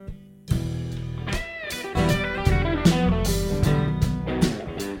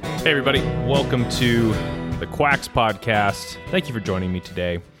Hey, everybody. Welcome to the Quacks Podcast. Thank you for joining me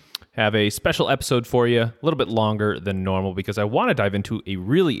today. Have a special episode for you, a little bit longer than normal because I want to dive into a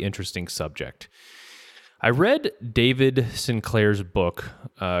really interesting subject. I read David Sinclair's book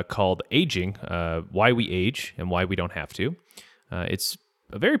called Aging, Why We Age and Why We Don't Have to. It's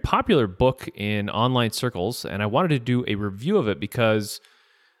a very popular book in online circles, and I wanted to do a review of it because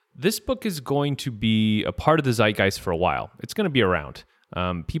this book is going to be a part of the zeitgeist for a while. It's going to be around.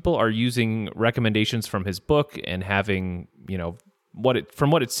 People are using recommendations from his book and having,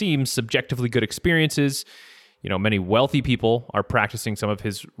 from what it seems, subjectively good experiences. Many wealthy people are practicing some of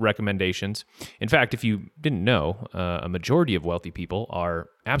his recommendations. In fact, if you didn't know, a majority of wealthy people are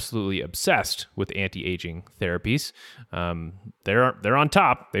absolutely obsessed with anti-aging therapies. They're on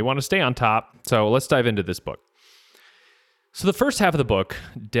top. They want to stay on top. So let's dive into this book. So the first half of the book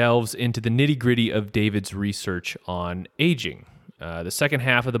delves into the nitty-gritty of David's research on aging. The second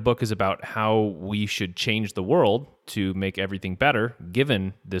half of the book is about how we should change the world to make everything better,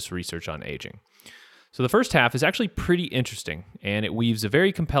 given this research on aging. So the first half is actually pretty interesting, and it weaves a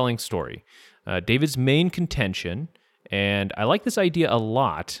very compelling story. David's main contention, and I like this idea a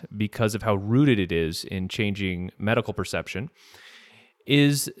lot because of how rooted it is in changing medical perception,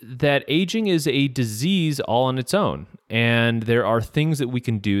 is that aging is a disease all on its own, and there are things that we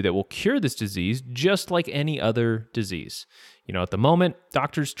can do that will cure this disease just like any other disease. At the moment,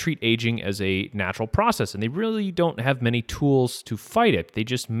 doctors treat aging as a natural process, and they really don't have many tools to fight it. They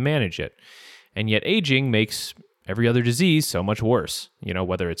just manage it. And yet aging makes every other disease so much worse.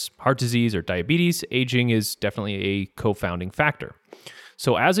 Whether it's heart disease or diabetes, aging is definitely a co-founding factor.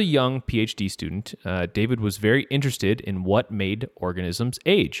 So as a young PhD student, David was very interested in what made organisms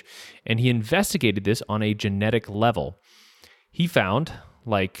age, and he investigated this on a genetic level. He found,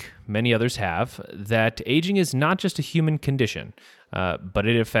 like many others have, that aging is not just a human condition, but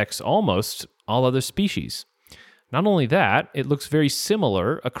it affects almost all other species. Not only that, it looks very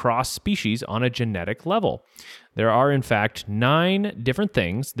similar across species on a genetic level. There are, in fact, 9 different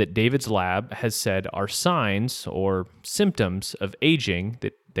things that David's lab has said are signs or symptoms of aging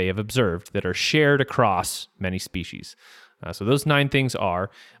that they have observed that are shared across many species. So those 9 things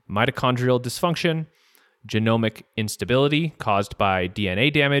are mitochondrial dysfunction, genomic instability caused by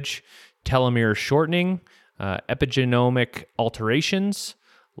DNA damage, telomere shortening, epigenomic alterations,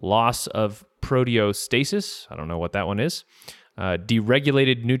 loss of proteostasis, I don't know what that one is,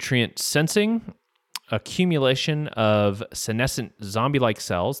 deregulated nutrient sensing, accumulation of senescent zombie-like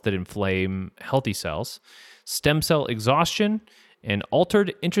cells that inflame healthy cells, stem cell exhaustion, and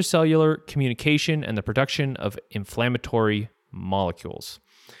altered intracellular communication and the production of inflammatory molecules.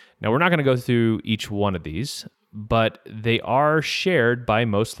 Now, we're not going to go through each one of these, but they are shared by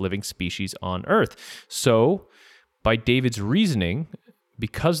most living species on Earth. So, by David's reasoning,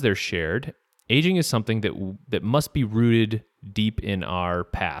 because they're shared, aging is something that must be rooted deep in our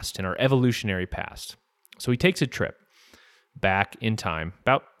past, in our evolutionary past. So he takes a trip back in time,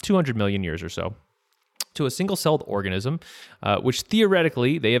 about 200 million years or so, to a single-celled organism, which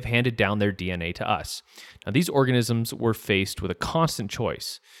theoretically they have handed down their DNA to us. Now, these organisms were faced with a constant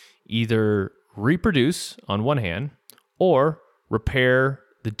choice: either reproduce on one hand, or repair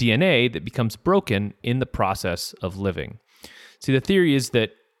the DNA that becomes broken in the process of living. See, the theory is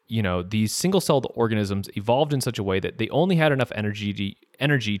that, these single-celled organisms evolved in such a way that they only had enough energy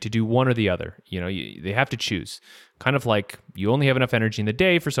to do one or the other. They have to choose. Kind of like you only have enough energy in the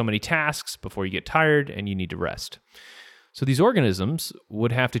day for so many tasks before you get tired and you need to rest. So these organisms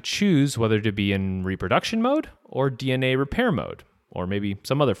would have to choose whether to be in reproduction mode or DNA repair mode, or maybe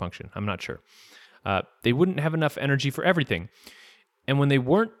some other function. I'm not sure. They wouldn't have enough energy for everything. And when they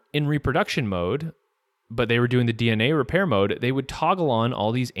weren't in reproduction mode, but they were doing the DNA repair mode, they would toggle on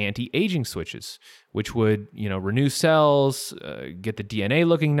all these anti-aging switches, which would, renew cells, get the DNA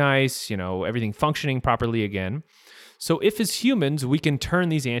looking nice, everything functioning properly again. So if as humans we can turn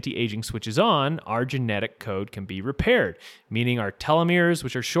these anti-aging switches on, our genetic code can be repaired, meaning our telomeres,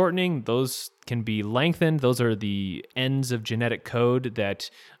 which are shortening, those can be lengthened. Those are the ends of genetic code that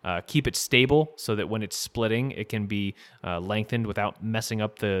keep it stable so that when it's splitting, it can be lengthened without messing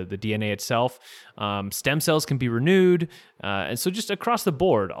up the DNA itself. Stem cells can be renewed. And so just across the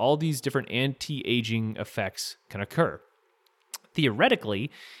board, all these different anti-aging effects can occur.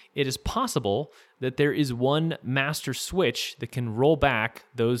 Theoretically, it is possible that there is one master switch that can roll back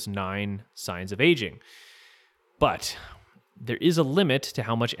those 9 signs of aging. But there is a limit to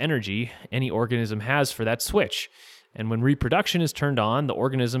how much energy any organism has for that switch. And when reproduction is turned on, the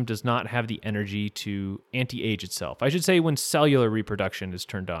organism does not have the energy to anti-age itself. I should say when cellular reproduction is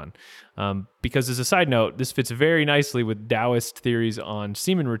turned on. Because as a side note, this fits very nicely with Taoist theories on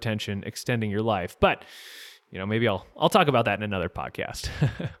semen retention extending your life. But, maybe I'll talk about that in another podcast.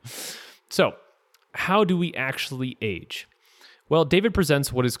 So, how do we actually age? Well, David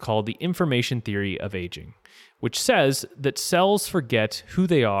presents what is called the information theory of aging, which says that cells forget who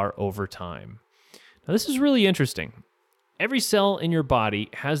they are over time. Now, this is really interesting. Every cell in your body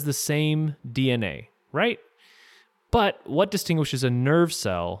has the same DNA, right? But what distinguishes a nerve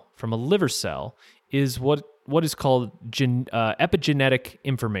cell from a liver cell is what is called epigenetic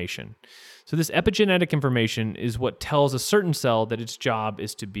information. So this epigenetic information is what tells a certain cell that its job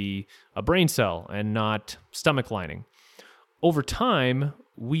is to be a brain cell and not stomach lining. Over time,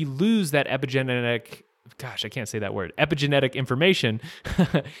 we lose that epigenetic information,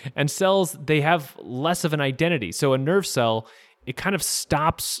 and cells, they have less of an identity. So a nerve cell, it kind of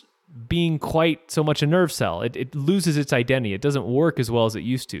stops being quite so much a nerve cell. It loses its identity. It doesn't work as well as it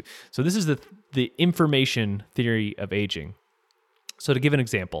used to. So this is the information theory of aging. So to give an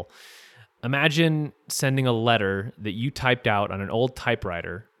example, imagine sending a letter that you typed out on an old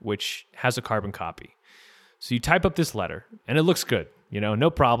typewriter, which has a carbon copy. So you type up this letter, and it looks good, no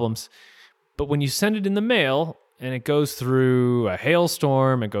problems. But when you send it in the mail, and it goes through a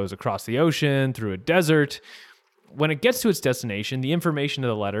hailstorm, it goes across the ocean, through a desert, when it gets to its destination, the information of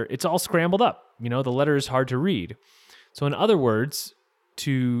the letter, it's all scrambled up. The letter is hard to read. So in other words,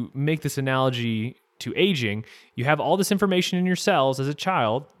 to make this analogy to aging, you have all this information in your cells as a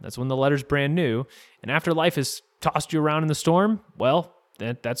child. That's when the letter's brand new. And after life has tossed you around in the storm, well,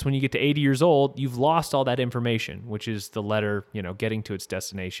 that's when you get to 80 years old, you've lost all that information, which is the letter, getting to its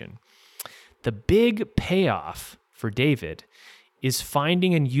destination. The big payoff for David is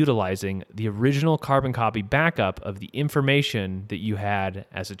finding and utilizing the original carbon copy backup of the information that you had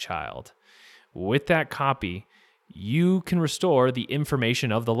as a child. With that copy, you can restore the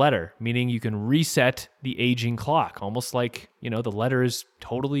information of the letter, meaning you can reset the aging clock, almost like, the letter is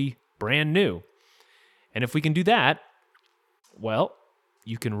totally brand new. And if we can do that, well,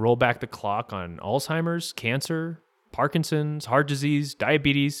 you can roll back the clock on Alzheimer's, cancer, Parkinson's, heart disease,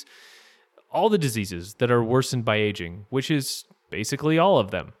 diabetes, all the diseases that are worsened by aging, which is basically all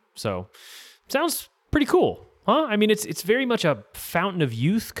of them. So, sounds pretty cool, huh? I mean, it's very much a fountain of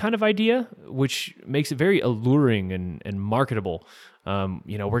youth kind of idea, which makes it very alluring and marketable. We're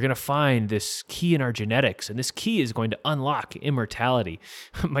going to find this key in our genetics, and this key is going to unlock immortality.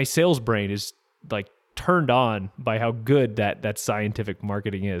 My sales brain is turned on by how good that scientific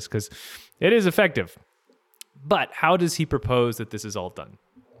marketing is, because it is effective. But how does he propose that this is all done?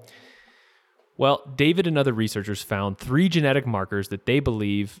 Well, David and other researchers found 3 genetic markers that they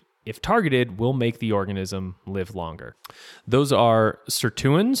believe, if targeted, will make the organism live longer. Those are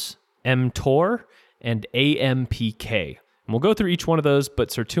sirtuins, mTOR, and AMPK. And we'll go through each one of those, but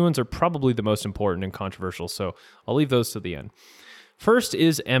sirtuins are probably the most important and controversial, so I'll leave those to the end. First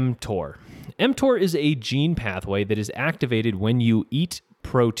is mTOR. mTOR is a gene pathway that is activated when you eat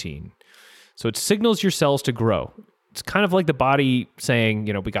protein. So it signals your cells to grow. It's kind of like the body saying,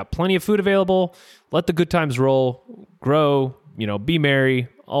 we got plenty of food available, let the good times roll, grow, be merry,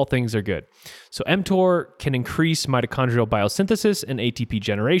 all things are good. So mTOR can increase mitochondrial biosynthesis and ATP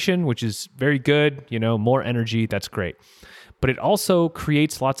generation, which is very good, more energy, that's great. But it also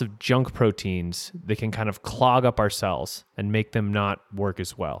creates lots of junk proteins that can kind of clog up our cells and make them not work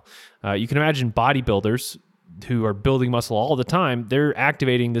as well. You can imagine bodybuilders who are building muscle all the time, they're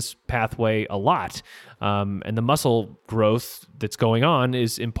activating this pathway a lot. And the muscle growth that's going on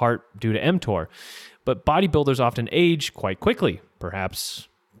is in part due to mTOR. But bodybuilders often age quite quickly. Perhaps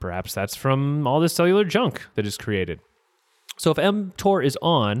that's from all this cellular junk that is created. So if mTOR is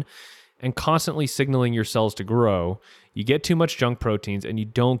on and constantly signaling your cells to grow, you get too much junk proteins and you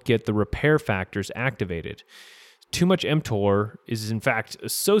don't get the repair factors activated. Too much mTOR is in fact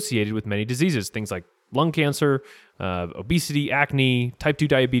associated with many diseases, things like lung cancer, obesity, acne, type 2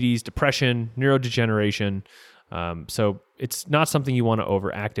 diabetes, depression, neurodegeneration. So it's not something you want to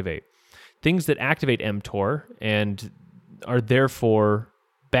overactivate. Things that activate mTOR and are therefore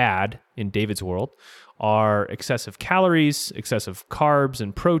bad in David's world are excessive calories, excessive carbs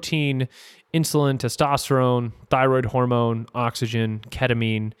and protein, insulin, testosterone, thyroid hormone, oxygen,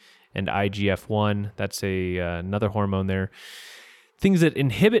 ketamine, and IGF-1. That's another hormone there. Things that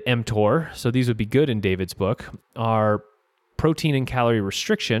inhibit mTOR, so these would be good in David's book, are protein and calorie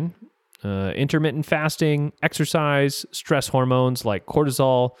restriction, intermittent fasting, exercise, stress hormones like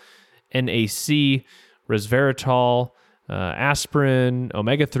cortisol, NAC, resveratrol, aspirin,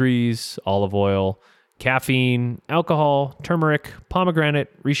 omega-3s, olive oil, caffeine, alcohol, turmeric, pomegranate,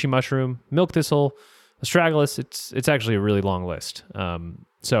 reishi mushroom, milk thistle, astragalus. It's actually a really long list.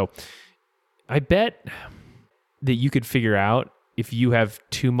 So I bet that you could figure out if you have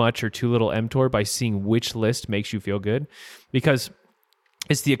too much or too little mTOR by seeing which list makes you feel good, because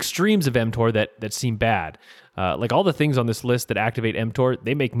it's the extremes of mTOR that seem bad. Like all the things on this list that activate mTOR,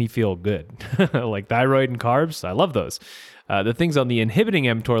 they make me feel good. Like thyroid and carbs, I love those. The things on the inhibiting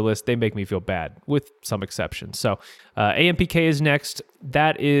mTOR list, they make me feel bad, with some exceptions. So AMPK is next.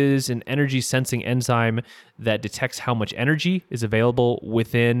 That is an energy sensing enzyme that detects how much energy is available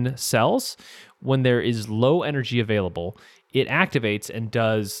within cells. When there is low energy available, it activates and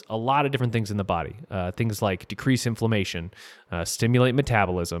does a lot of different things in the body. Things like decrease inflammation, stimulate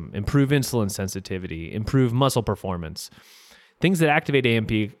metabolism, improve insulin sensitivity, improve muscle performance. Things that activate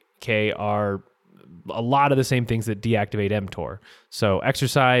AMPK are a lot of the same things that deactivate mTOR. So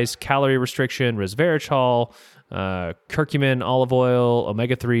exercise, calorie restriction, resveratrol, curcumin, olive oil,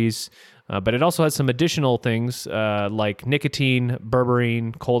 omega-3s. But it also has some additional things like nicotine,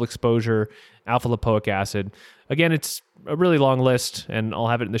 berberine, cold exposure, alpha-lipoic acid. Again, it's a really long list, and I'll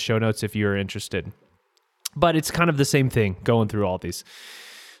have it in the show notes if you're interested. But it's kind of the same thing going through all these.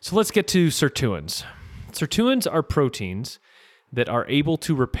 So let's get to sirtuins. Sirtuins are proteins that are able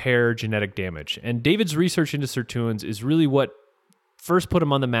to repair genetic damage. And David's research into sirtuins is really what first put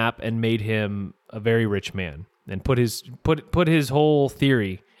him on the map and made him a very rich man, and put his whole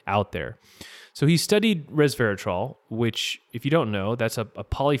theory out there. So he studied resveratrol, which, if you don't know, that's a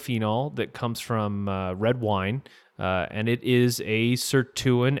polyphenol that comes from red wine, and it is a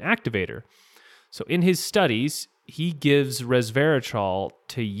sirtuin activator. So in his studies, he gives resveratrol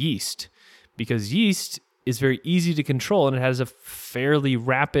to yeast, because yeast is very easy to control and it has a fairly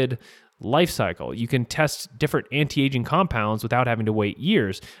rapid life cycle. You can test different anti-aging compounds without having to wait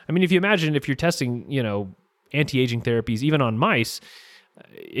years. I mean, if you imagine if you're testing, anti-aging therapies, even on mice,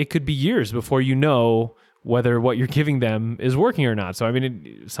 it could be years before you know whether what you're giving them is working or not. So, I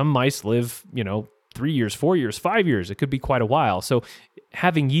mean, some mice live, 3 years, 4 years, 5 years. It could be quite a while. So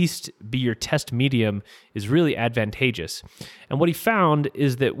having yeast be your test medium is really advantageous. And what he found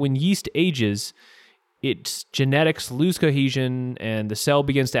is that when yeast ages, its genetics lose cohesion and the cell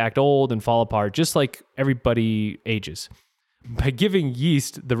begins to act old and fall apart, just like everybody ages. By giving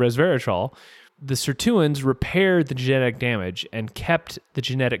yeast the resveratrol, the sirtuins repaired the genetic damage and kept the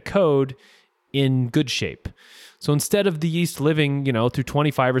genetic code in good shape. So instead of the yeast living, through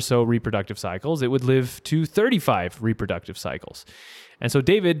 25 or so reproductive cycles, it would live to 35 reproductive cycles. And so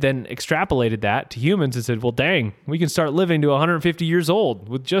David then extrapolated that to humans and said, well, dang, we can start living to 150 years old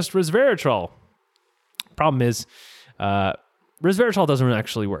with just resveratrol. Problem is, resveratrol doesn't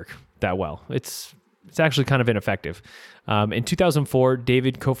actually work that well. It's actually kind of ineffective. In 2004,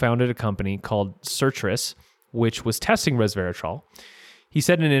 David co-founded a company called Sirtris, which was testing resveratrol. He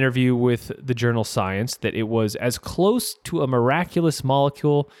said in an interview with the journal Science that it was as close to a miraculous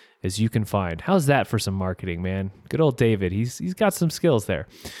molecule as you can find. How's that for some marketing, man? Good old David. He's got some skills there.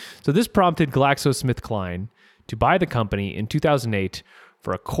 So this prompted GlaxoSmithKline to buy the company in 2008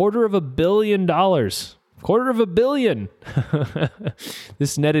 for $250 million. $250 million.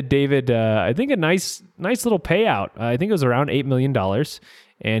 This netted David, I think, a nice little payout. I think it was around $8 million,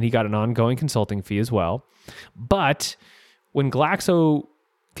 and he got an ongoing consulting fee as well. But when Glaxo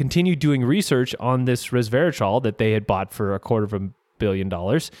continued doing research on this resveratrol that they had bought for $250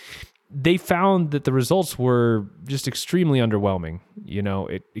 million, they found that the results were just extremely underwhelming.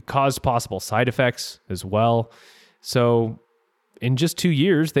 It caused possible side effects as well. So in just 2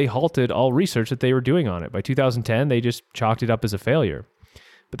 years, they halted all research that they were doing on it. By 2010, they just chalked it up as a failure.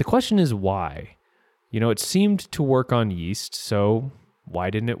 But the question is why? It seemed to work on yeast, so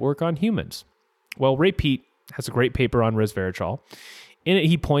why didn't it work on humans? Well, Ray Peat has a great paper on resveratrol. In it,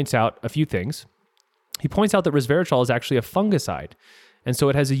 he points out a few things. He points out that resveratrol is actually a fungicide, and so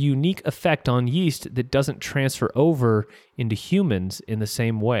it has a unique effect on yeast that doesn't transfer over into humans in the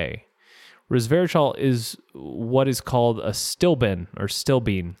same way. Resveratrol is what is called a stilbene or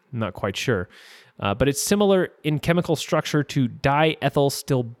stilbene. I'm not quite sure. But it's similar in chemical structure to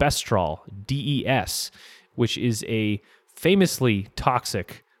diethylstilbestrol, DES, which is a famously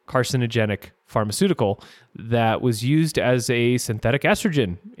toxic carcinogenic pharmaceutical that was used as a synthetic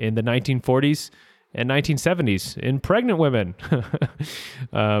estrogen in the 1940s and 1970s in pregnant women.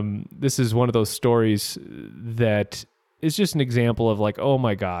 This is one of those stories that is just an example of like, oh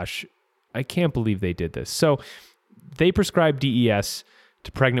my gosh, I can't believe they did this. So they prescribed DES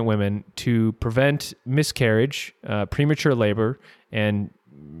to pregnant women to prevent miscarriage, premature labor, and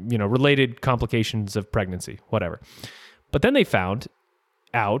related complications of pregnancy, whatever. But then they found,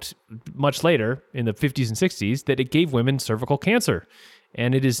 out much later in the 50s and 60s that it gave women cervical cancer.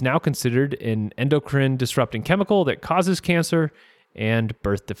 And it is now considered an endocrine disrupting chemical that causes cancer and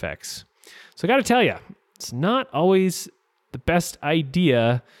birth defects. So I got to tell you, it's not always the best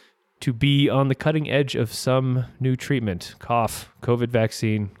idea to be on the cutting edge of some new treatment. Cough, COVID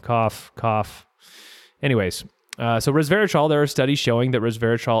vaccine, cough, cough. Anyways, so resveratrol, there are studies showing that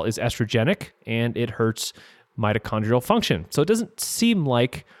resveratrol is estrogenic and it hurts mitochondrial function. So it doesn't seem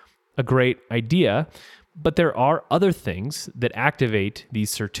like a great idea, but there are other things that activate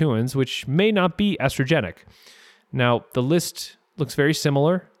these sirtuins which may not be estrogenic. Now, the list looks very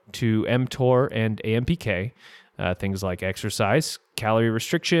similar to mTOR and AMPK, things like exercise, calorie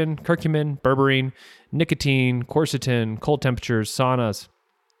restriction, curcumin, berberine, nicotine, quercetin, cold temperatures, saunas.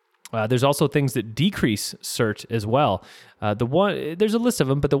 There's also things that decrease SIRT as well. There's a list of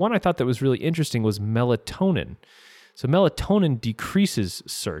them, but the one I thought that was really interesting was melatonin. So melatonin decreases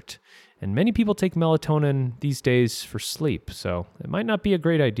SIRT, and many people take melatonin these days for sleep, so it might not be a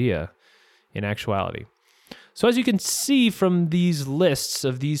great idea in actuality. So as you can see from these lists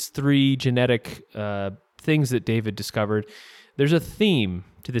of these three genetic things that David discovered, there's a theme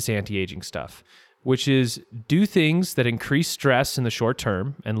to this anti-aging stuff, which is do things that increase stress in the short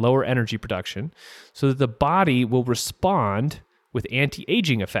term and lower energy production so that the body will respond with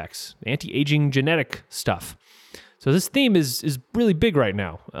anti-aging effects, anti-aging genetic stuff. So this theme is really big right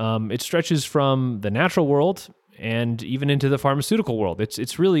now. It stretches from the natural world and even into the pharmaceutical world.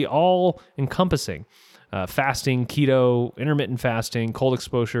 It's really all encompassing. Fasting, keto, intermittent fasting, cold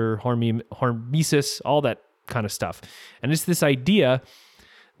exposure, hormesis, all that kind of stuff. And it's this idea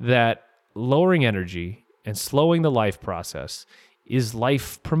that lowering energy and slowing the life process is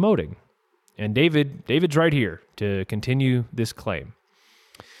life promoting. And David's right here to continue this claim.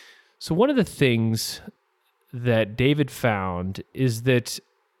 So one of the things that David found is that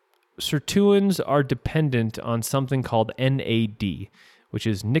sirtuins are dependent on something called NAD, which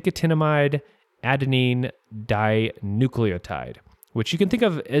is nicotinamide adenine dinucleotide, which you can think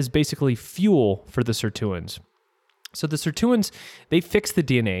of as basically fuel for the sirtuins. So the sirtuins, they fix the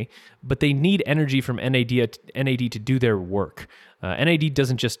DNA, but they need energy from NAD to do their work. NAD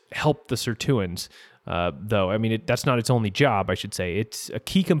doesn't just help the sirtuins, though. I mean, that's not its only job, I should say. It's a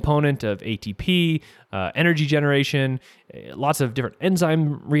key component of ATP, energy generation. Lots of different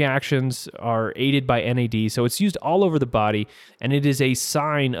enzyme reactions are aided by NAD, so it's used all over the body, and it is a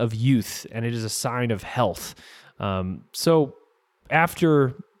sign of youth, and it is a sign of health. So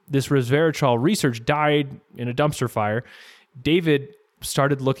after this resveratrol research died in a dumpster fire, David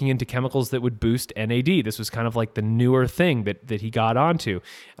started looking into chemicals that would boost NAD. This was kind of like the newer thing that he got onto.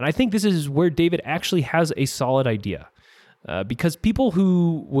 And I think this is where David actually has a solid idea. Because people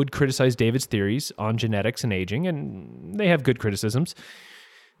who would criticize David's theories on genetics and aging, and they have good criticisms,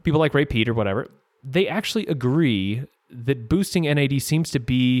 people like Ray Peat or whatever, they actually agree that boosting NAD seems to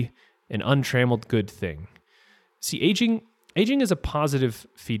be an untrammeled good thing. See, aging is a positive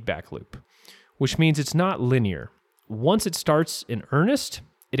feedback loop, which means it's not linear. Once it starts in earnest,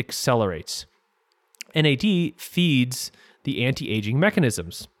 it accelerates. NAD feeds the anti-aging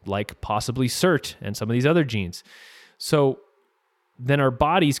mechanisms, like possibly SIRT and some of these other genes. So then our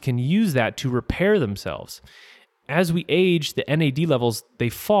bodies can use that to repair themselves. As we age, the NAD levels, they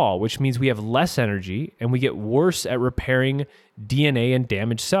fall, which means we have less energy and we get worse at repairing DNA and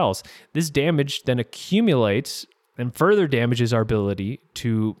damaged cells. This damage then accumulates and further damages our ability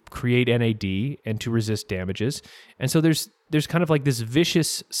to create NAD and to resist damages. And so there's kind of like this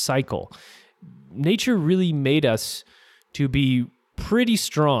vicious cycle. Nature really made us to be pretty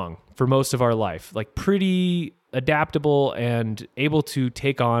strong for most of our life, like pretty adaptable and able to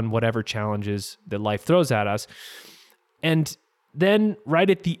take on whatever challenges that life throws at us. And then right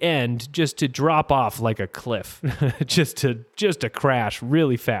at the end, just to drop off like a cliff, just to crash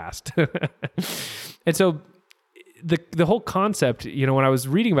really fast. And so the whole concept, when I was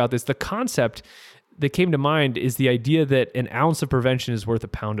reading about this, the concept that came to mind is the idea that an ounce of prevention is worth a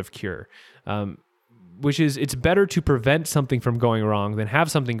pound of cure, which is it's better to prevent something from going wrong than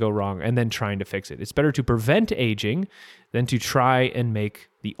have something go wrong and then trying to fix it. It's better to prevent aging than to try and make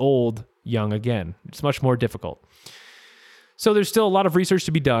the old young again. It's much more difficult. So there's still a lot of research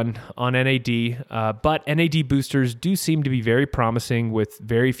to be done on NAD, but NAD boosters do seem to be very promising with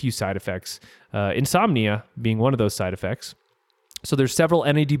very few side effects, insomnia being one of those side effects. So there's several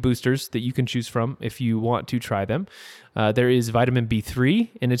NAD boosters that you can choose from if you want to try them. There is vitamin B3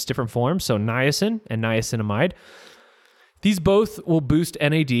 in its different forms, so niacin and niacinamide. These both will boost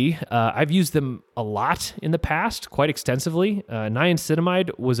NAD. I've used them a lot in the past, quite extensively.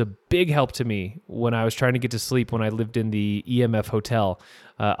 Niacinamide was a big help to me when I was trying to get to sleep when I lived in the EMF hotel.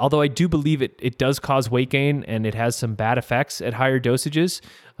 Although I do believe it does cause weight gain and it has some bad effects at higher dosages,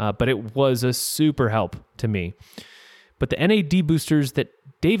 but it was a super help to me. But the NAD boosters that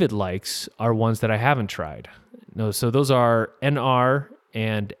David likes are ones that I haven't tried. No, so those are NR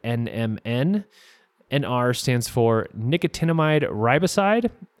and NMN. NR stands for nicotinamide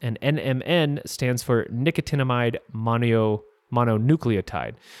riboside, and NMN stands for nicotinamide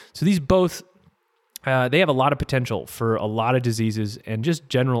mononucleotide. So these both, they have a lot of potential for a lot of diseases and just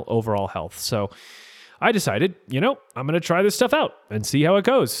general overall health. So I decided, I'm going to try this stuff out and see how it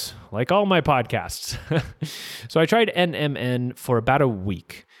goes, like all my podcasts. So I tried NMN for about a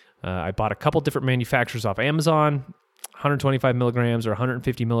week. I bought a couple different manufacturers off Amazon, 125 milligrams or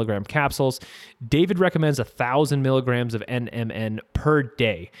 150 milligram capsules. David recommends 1,000 milligrams of NMN per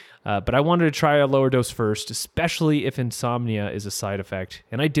day, but I wanted to try a lower dose first, especially if insomnia is a side effect,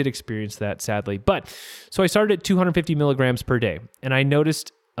 and I did experience that, sadly. So I started at 250 milligrams per day, and I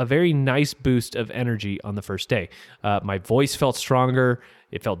noticed a very nice boost of energy on the first day. My voice felt stronger.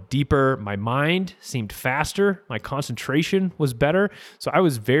 It felt deeper. My mind seemed faster. My concentration was better. So I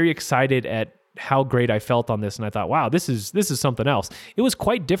was very excited at how great I felt on this, and I thought, wow, this is something else. It was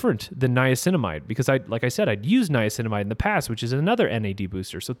quite different than niacinamide because like I said, I'd used niacinamide in the past, which is another NAD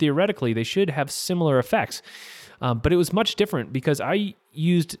booster. So theoretically, they should have similar effects, but it was much different because I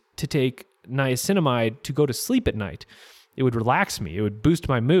used to take niacinamide to go to sleep at night. It would relax me. It would boost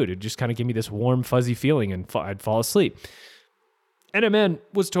my mood. It just kind of give me this warm, fuzzy feeling, and I'd fall asleep. NMN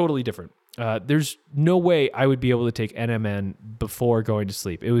was totally different. There's no way I would be able to take NMN before going to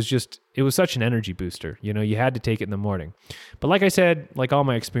sleep. It was such an energy booster. You had to take it in the morning. But like I said, like all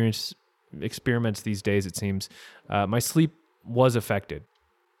my experiments these days, it seems, my sleep was affected.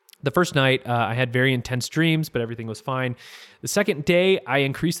 The first night, I had very intense dreams, but everything was fine. The second day, I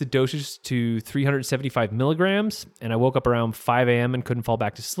increased the dosage to 375 milligrams, and I woke up around 5 a.m. and couldn't fall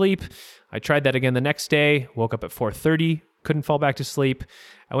back to sleep. I tried that again the next day, woke up at 4:30, couldn't fall back to sleep.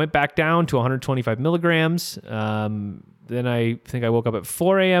 I went back down to 125 milligrams. Then I think I woke up at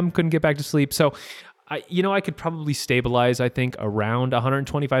 4 a.m., couldn't get back to sleep. So, I could probably stabilize, I think, around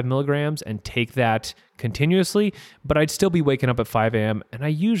 125 milligrams and take that continuously, but I'd still be waking up at 5 a.m. And I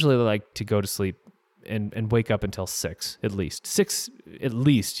usually like to go to sleep and wake up until 6 at least. 6 at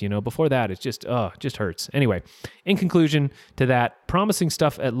least, before that, it just hurts. Anyway, in conclusion to that, promising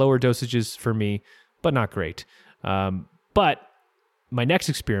stuff at lower dosages for me, but not great. But my next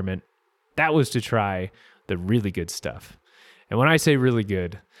experiment, that was to try the really good stuff. And when I say really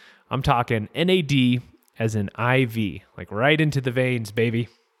good, I'm talking NAD as an IV, like right into the veins, baby.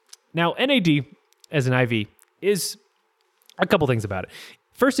 Now, NAD as an IV is a couple things about it.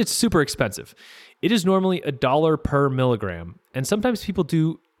 First, it's super expensive. It is normally $1 per milligram, and sometimes people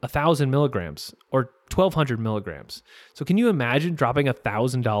do 1,000 milligrams or 1,200 milligrams. So can you imagine dropping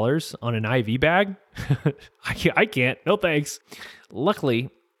 $1,000 on an IV bag? I can't. No thanks. Luckily,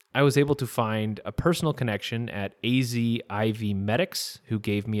 I was able to find a personal connection at AZ IV Medics who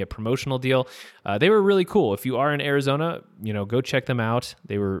gave me a promotional deal. They were really cool. If you are in Arizona, go check them out.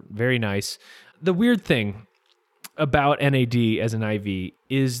 They were very nice. The weird thing about NAD as an IV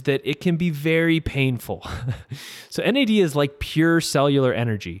is that it can be very painful. So NAD is like pure cellular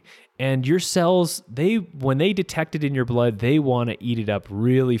energy. And your cells, when they detect it in your blood, they want to eat it up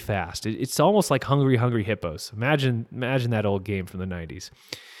really fast. It's almost like hungry hippos. Imagine that old game from the 90s.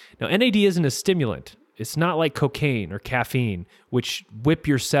 Now, NAD isn't a stimulant. It's not like cocaine or caffeine, which whip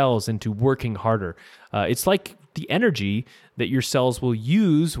your cells into working harder. It's like the energy that your cells will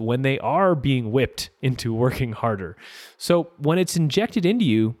use when they are being whipped into working harder. So when it's injected into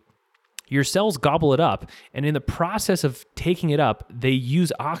you, your cells gobble it up, and in the process of taking it up, they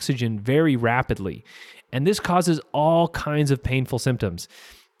use oxygen very rapidly. And this causes all kinds of painful symptoms.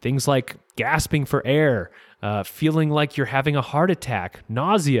 Things like gasping for air, feeling like you're having a heart attack,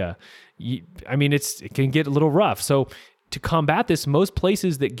 nausea. It can get a little rough. So to combat this, most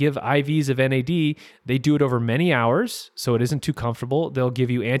places that give IVs of NAD, they do it over many hours, so it isn't too comfortable. They'll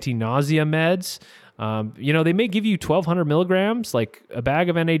give you anti-nausea meds. They may give you 1,200 milligrams, like a bag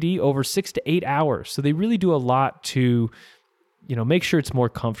of NAD, over 6 to 8 hours. So they really do a lot to, make sure it's more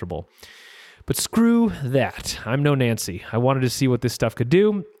comfortable. But screw that. I'm no Nancy. I wanted to see what this stuff could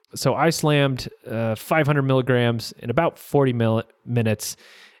do. So I slammed 500 milligrams in about 40 minutes.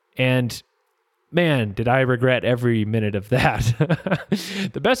 And man, did I regret every minute of that.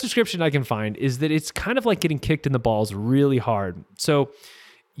 The best description I can find is that it's kind of like getting kicked in the balls really hard. So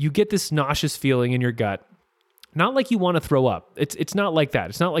you get this nauseous feeling in your gut. not like you want to throw up. It's not like that.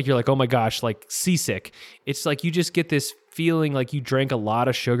 It's not like you're like, oh my gosh, like seasick. It's like you just get this feeling like you drank a lot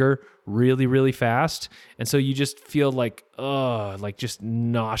of sugar really, really fast. And so you just feel like, like just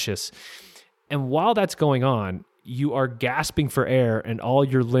nauseous. And while that's going on, you are gasping for air and all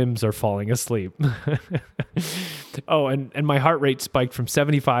your limbs are falling asleep. Oh, and my heart rate spiked from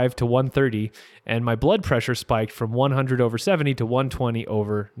 75 to 130, and my blood pressure spiked from 100 over 70 to 120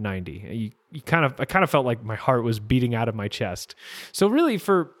 over 90. I kind of felt like my heart was beating out of my chest. So really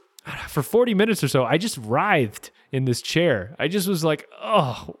for 40 minutes or so, I just writhed in this chair. I just was like,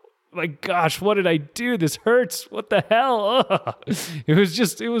 oh my gosh, what did I do? This hurts. What the hell? Ugh. It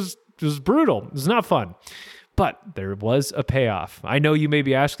was brutal. It was not fun. But there was a payoff. I know you may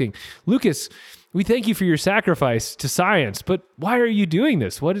be asking, Lucas, we thank you for your sacrifice to science, but why are you doing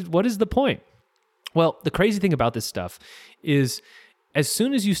this? What is the point? Well, the crazy thing about this stuff is as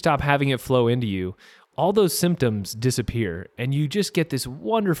soon as you stop having it flow into you, all those symptoms disappear and you just get this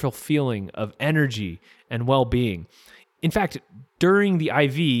wonderful feeling of energy and well-being. In fact, during the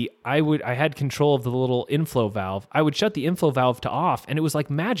IV, I had control of the little inflow valve. I would shut the inflow valve to off, and it was like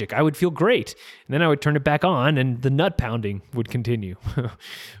magic. I would feel great. And then I would turn it back on, and the nut pounding would continue.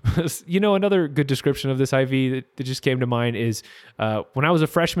 Another good description of this IV that just came to mind is when I was a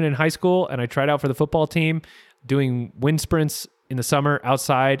freshman in high school, and I tried out for the football team, doing wind sprints in the summer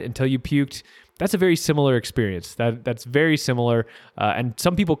outside until you puked. That's a very similar experience. That's very similar. And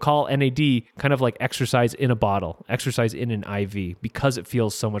some people call NAD kind of like exercise in a bottle, exercise in an IV, because it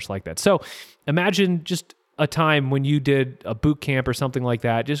feels so much like that. So imagine just a time when you did a boot camp or something like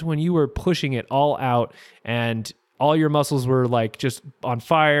that, just when you were pushing it all out and all your muscles were like just on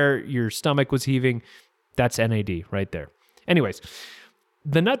fire, your stomach was heaving. That's NAD right there. Anyways,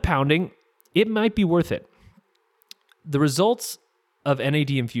 the nut pounding, it might be worth it. The results of NAD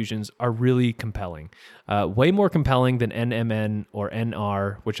infusions are really compelling, way more compelling than NMN or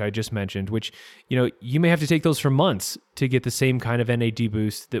NR, which I just mentioned, which, you may have to take those for months to get the same kind of NAD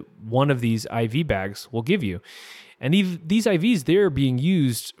boost that one of these IV bags will give you. And these IVs, they're being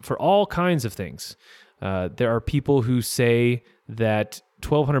used for all kinds of things. There are people who say that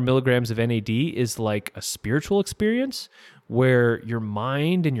 1,200 milligrams of NAD is like a spiritual experience where your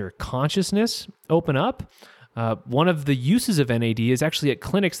mind and your consciousness open up. One of the uses of NAD is actually at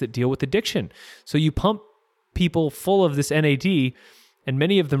clinics that deal with addiction. So you pump people full of this NAD, and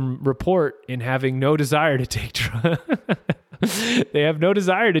many of them report in having no desire to take drugs. They have no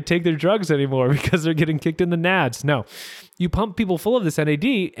desire to take their drugs anymore because they're getting kicked in the nads. No, you pump people full of this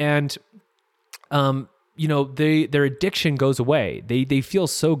NAD, and their addiction goes away. They feel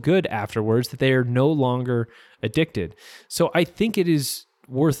so good afterwards that they are no longer addicted. So I think it is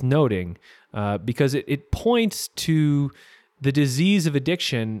worth noting. Because it points to the disease of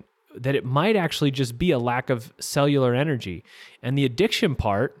addiction, that it might actually just be a lack of cellular energy. And the addiction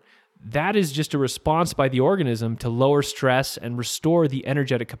part, that is just a response by the organism to lower stress and restore the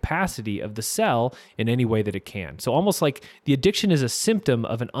energetic capacity of the cell in any way that it can. So almost like the addiction is a symptom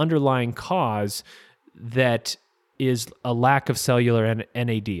of an underlying cause that is a lack of cellular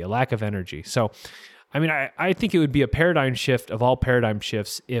NAD, a lack of energy. So I think it would be a paradigm shift of all paradigm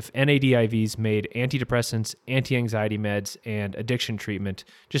shifts if NAD IVs made antidepressants, anti-anxiety meds, and addiction treatment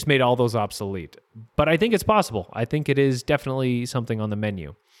just made all those obsolete. But I think it's possible. I think it is definitely something on the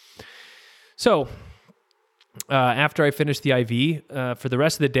menu. So after I finished the IV, for the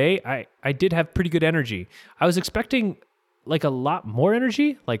rest of the day, I did have pretty good energy. I was expecting like a lot more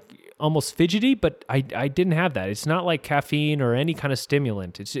energy, like almost fidgety, but I didn't have that. It's not like caffeine or any kind of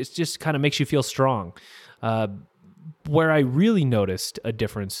stimulant. It just kind of makes you feel strong. Where I really noticed a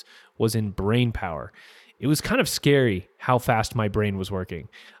difference was in brain power. It was kind of scary how fast my brain was working.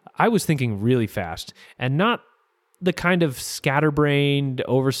 I was thinking really fast, and not the kind of scatterbrained,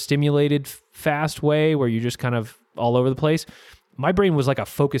 overstimulated fast way where you're just kind of all over the place. My brain was like a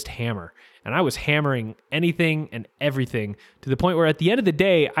focused hammer, and I was hammering anything and everything to the point where at the end of the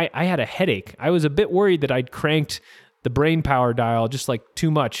day, I had a headache. I was a bit worried that I'd cranked the brain power dial just like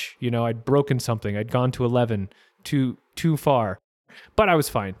too much. I'd broken something. I'd gone to 11 too far. But I was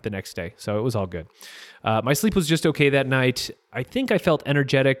fine the next day, so it was all good. My sleep was just okay that night. I think I felt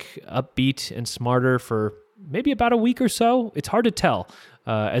energetic, upbeat, and smarter for maybe about a week or so. It's hard to tell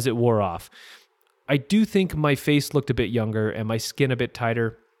as it wore off. I do think my face looked a bit younger and my skin a bit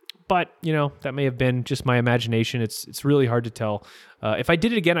tighter, but that may have been just my imagination. It's really hard to tell. If I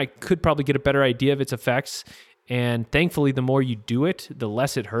did it again, I could probably get a better idea of its effects. And thankfully, the more you do it, the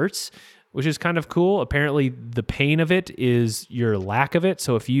less it hurts, which is kind of cool. Apparently, the pain of it is your lack of it.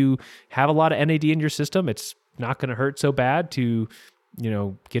 So if you have a lot of NAD in your system, it's not going to hurt so bad to,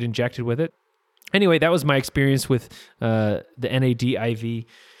 get injected with it. Anyway, that was my experience with the NAD IV.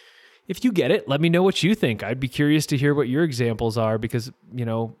 If you get it, let me know what you think. I'd be curious to hear what your examples are because,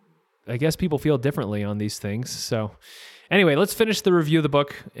 I guess people feel differently on these things. So anyway, let's finish the review of the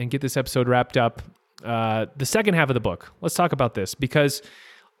book and get this episode wrapped up. The second half of the book, let's talk about this because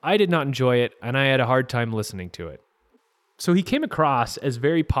I did not enjoy it and I had a hard time listening to it. So he came across as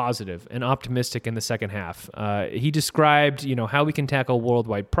very positive and optimistic in the second half. He described, how we can tackle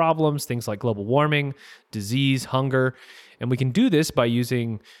worldwide problems, things like global warming, disease, hunger, and we can do this by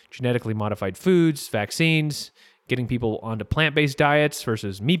using genetically modified foods, vaccines, getting people onto plant-based diets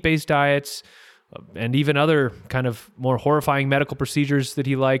versus meat-based diets, and even other kind of more horrifying medical procedures that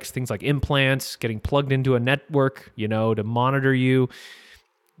he likes, things like implants, getting plugged into a network, to monitor you.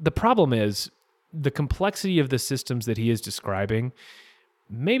 The problem is, the complexity of the systems that he is describing,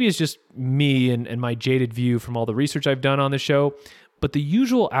 maybe it's just me and my jaded view from all the research I've done on the show, but the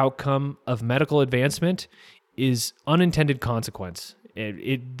usual outcome of medical advancement is unintended consequence.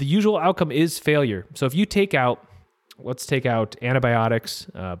 The usual outcome is failure. So if you let's take out antibiotics,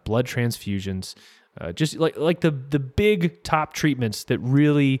 blood transfusions, just like the big top treatments that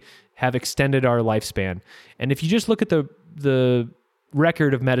really have extended our lifespan. And if you just look at the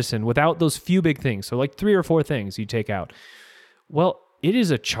record of medicine without those few big things, so like 3 or 4 things you take out, well, it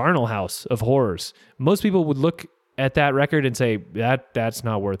is a charnel house of horrors. Most people would look at that record and say that's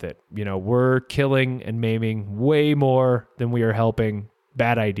not worth it. We're killing and maiming way more than we are helping.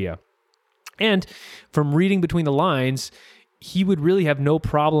 Bad idea. And from reading between the lines, he would really have no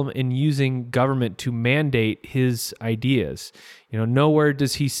problem in using government to mandate his ideas. Nowhere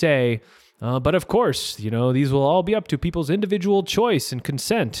does he say, but of course, these will all be up to people's individual choice and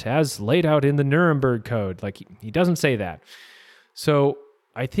consent as laid out in the Nuremberg Code. Like, he doesn't say that. So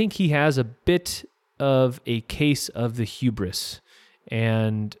I think he has a bit of a case of the hubris,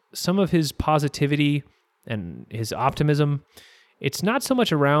 and some of his positivity and his optimism, it's not so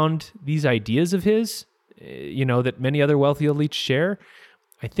much around these ideas of his, that many other wealthy elites share.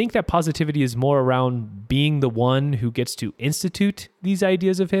 I think that positivity is more around being the one who gets to institute these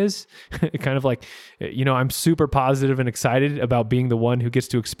ideas of his. Kind of like, I'm super positive and excited about being the one who gets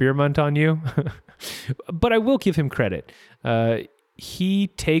to experiment on you. But I will give him credit. He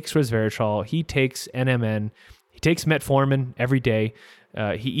takes resveratrol, he takes NMN, he takes metformin every day.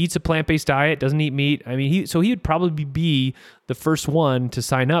 He eats a plant-based diet, doesn't eat meat. I mean, he would probably be the first one to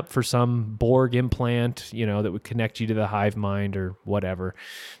sign up for some Borg implant, that would connect you to the hive mind or whatever.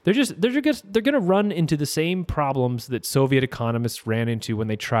 They're going to run into the same problems that Soviet economists ran into when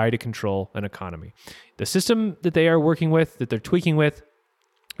they try to control an economy. The system that they are working with, that they're tweaking with,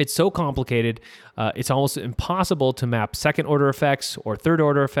 it's so complicated. It's almost impossible to map second-order effects or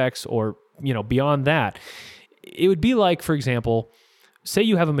third-order effects or, beyond that. It would be like, for example, say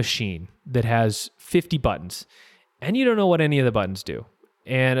you have a machine that has 50 buttons and you don't know what any of the buttons do.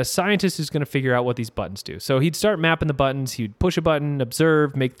 And a scientist is going to figure out what these buttons do. So he'd start mapping the buttons, he'd push a button,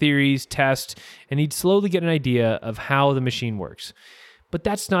 observe, make theories, test, and he'd slowly get an idea of how the machine works. But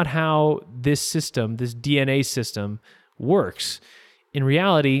that's not how this system, this DNA system, works. In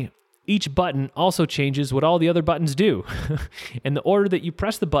reality, each button also changes what all the other buttons do. And the order that you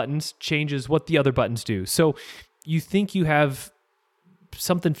press the buttons changes what the other buttons do. So you think you have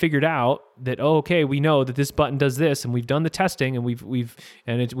something figured out that, okay, we know that this button does this, and we've done the testing, and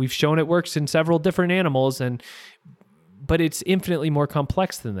we've shown it works in several different animals, but it's infinitely more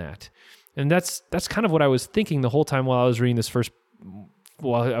complex than that. And that's kind of what I was thinking the whole time while I was reading the first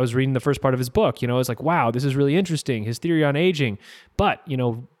part of his book. I was like, wow, this is really interesting, his theory on aging, but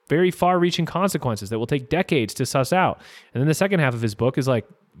very far-reaching consequences that will take decades to suss out. And then the second half of his book is like,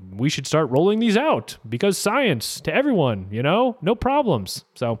 we should start rolling these out because science to everyone, no problems.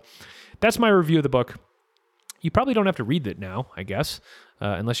 So that's my review of the book. You probably don't have to read it now, I guess,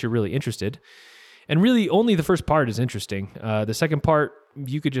 unless you're really interested. And really only the first part is interesting. The second part,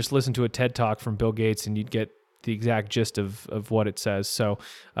 you could just listen to a TED Talk from Bill Gates and you'd get the exact gist of what it says. So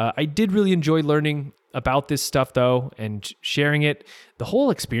I did really enjoy learning about this stuff though and sharing it. The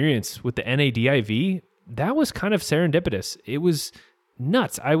whole experience with the NADIV, that was kind of serendipitous. It was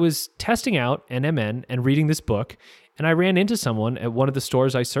nuts. I was testing out NMN and reading this book, and I ran into someone at one of the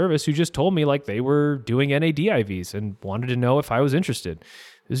stores I service who just told me like they were doing NADIVs and wanted to know if I was interested.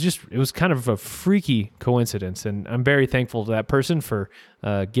 It was kind of a freaky coincidence, and I'm very thankful to that person for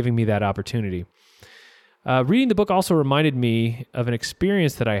giving me that opportunity. Reading the book also reminded me of an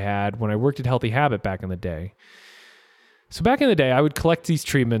experience that I had when I worked at Healthy Habit back in the day. So back in the day, I would collect these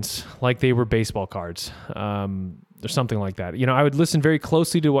treatments like they were baseball cards. or something like that. I would listen very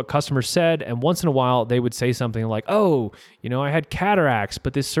closely to what customers said, and once in a while they would say something like, oh, I had cataracts,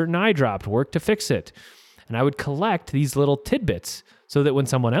 but this certain eye drop worked to fix it. And I would collect these little tidbits so that when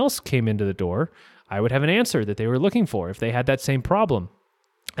someone else came into the door, I would have an answer that they were looking for if they had that same problem.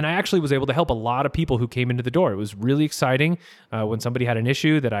 And I actually was able to help a lot of people who came into the door. It was really exciting when somebody had an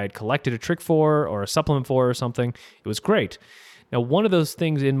issue that I had collected a trick for or a supplement for or something. It was great. Now, one of those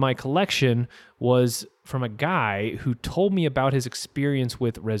things in my collection was from a guy who told me about his experience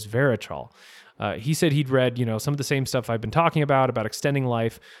with resveratrol. He said he'd read, some of the same stuff I've been talking about extending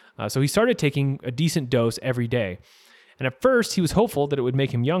life. So he started taking a decent dose every day. And at first, he was hopeful that it would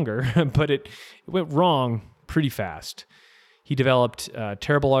make him younger, but it went wrong pretty fast. He developed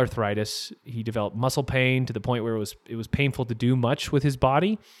terrible arthritis. He developed muscle pain to the point where it was painful to do much with his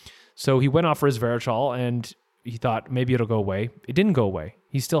body. So he went off resveratrol, and he thought maybe it'll go away. It didn't go away.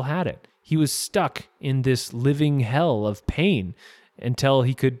 He still had it. He was stuck in this living hell of pain until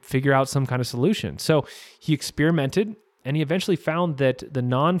he could figure out some kind of solution. So he experimented, and he eventually found that the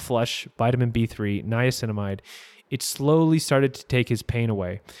non-flesh vitamin B3, niacinamide, it slowly started to take his pain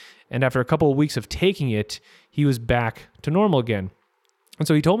away. And after a couple of weeks of taking it, he was back to normal again. And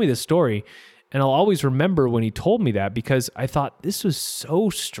so he told me this story, and I'll always remember when he told me that because I thought this was so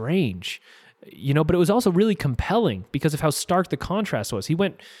strange, but it was also really compelling because of how stark the contrast was. He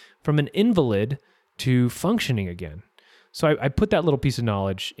went from an invalid to functioning again. So I put that little piece of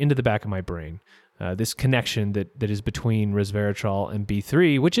knowledge into the back of my brain, this connection that is between resveratrol and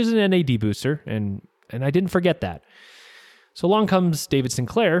B3, which is an NAD booster, and I didn't forget that. So along comes David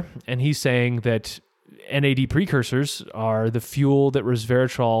Sinclair, and he's saying that NAD precursors are the fuel that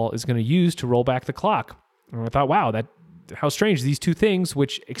resveratrol is going to use to roll back the clock. And I thought, wow, how strange. These two things,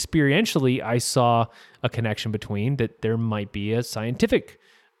 which experientially I saw a connection between, that there might be a scientific,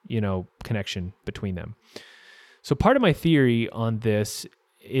 connection between them. So part of my theory on this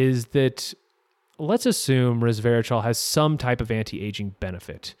is that let's assume resveratrol has some type of anti-aging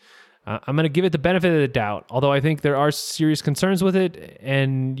benefit. I'm going to give it the benefit of the doubt, although I think there are serious concerns with it,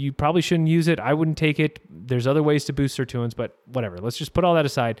 and you probably shouldn't use it. I wouldn't take it. There's other ways to boost sirtuins, but whatever. Let's just put all that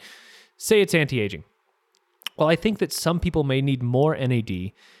aside. Say it's anti-aging. Well, I think that some people may need more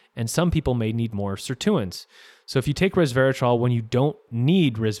NAD, and some people may need more sirtuins. So if you take resveratrol when you don't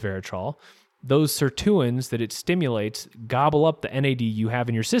need resveratrol, those sirtuins that it stimulates gobble up the NAD you have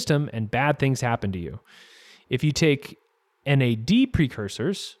in your system, and bad things happen to you. If you take NAD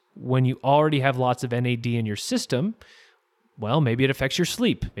precursors when you already have lots of NAD in your system, well, maybe it affects your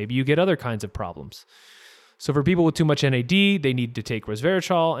sleep. Maybe you get other kinds of problems. So for people with too much NAD, they need to take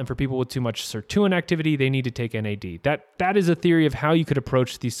resveratrol, and for people with too much sirtuin activity, they need to take NAD. That is a theory of how you could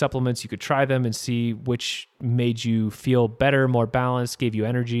approach these supplements. You could try them and see which made you feel better, more balanced, gave you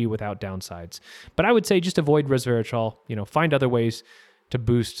energy without downsides. But I would say just avoid resveratrol, find other ways to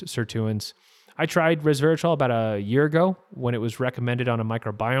boost sirtuins. I tried resveratrol about a year ago when it was recommended on a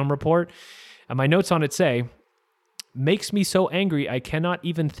microbiome report, and my notes on it say, makes me so angry I cannot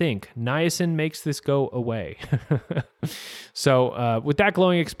even think. Niacin makes this go away. So with that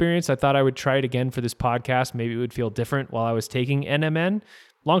glowing experience, I thought I would try it again for this podcast. Maybe it would feel different while I was taking NMN.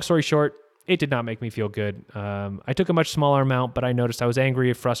 Long story short, it did not make me feel good. I took a much smaller amount, but I noticed I was angry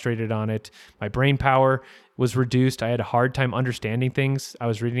and frustrated on it. My brain power was reduced. I had a hard time understanding things I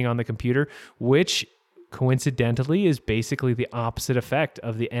was reading on the computer, which coincidentally is basically the opposite effect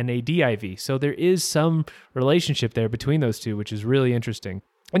of the NAD IV. So there is some relationship there between those two, which is really interesting.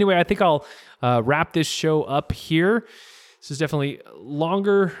 Anyway, I think I'll wrap this show up here. This is definitely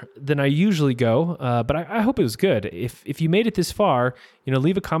longer than I usually go, but I hope it was good. If you made it this far,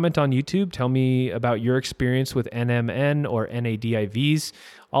 leave a comment on YouTube. Tell me about your experience with NMN or NAD IVs.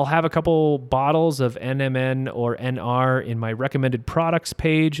 I'll have a couple bottles of NMN or NR in my recommended products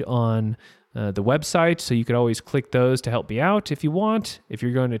page on the website, so you could always click those to help me out if you want, if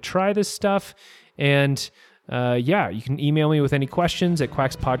you're going to try this stuff. And you can email me with any questions at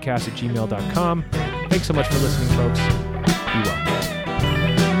quackspodcast@gmail.com. Thanks so much for listening, folks.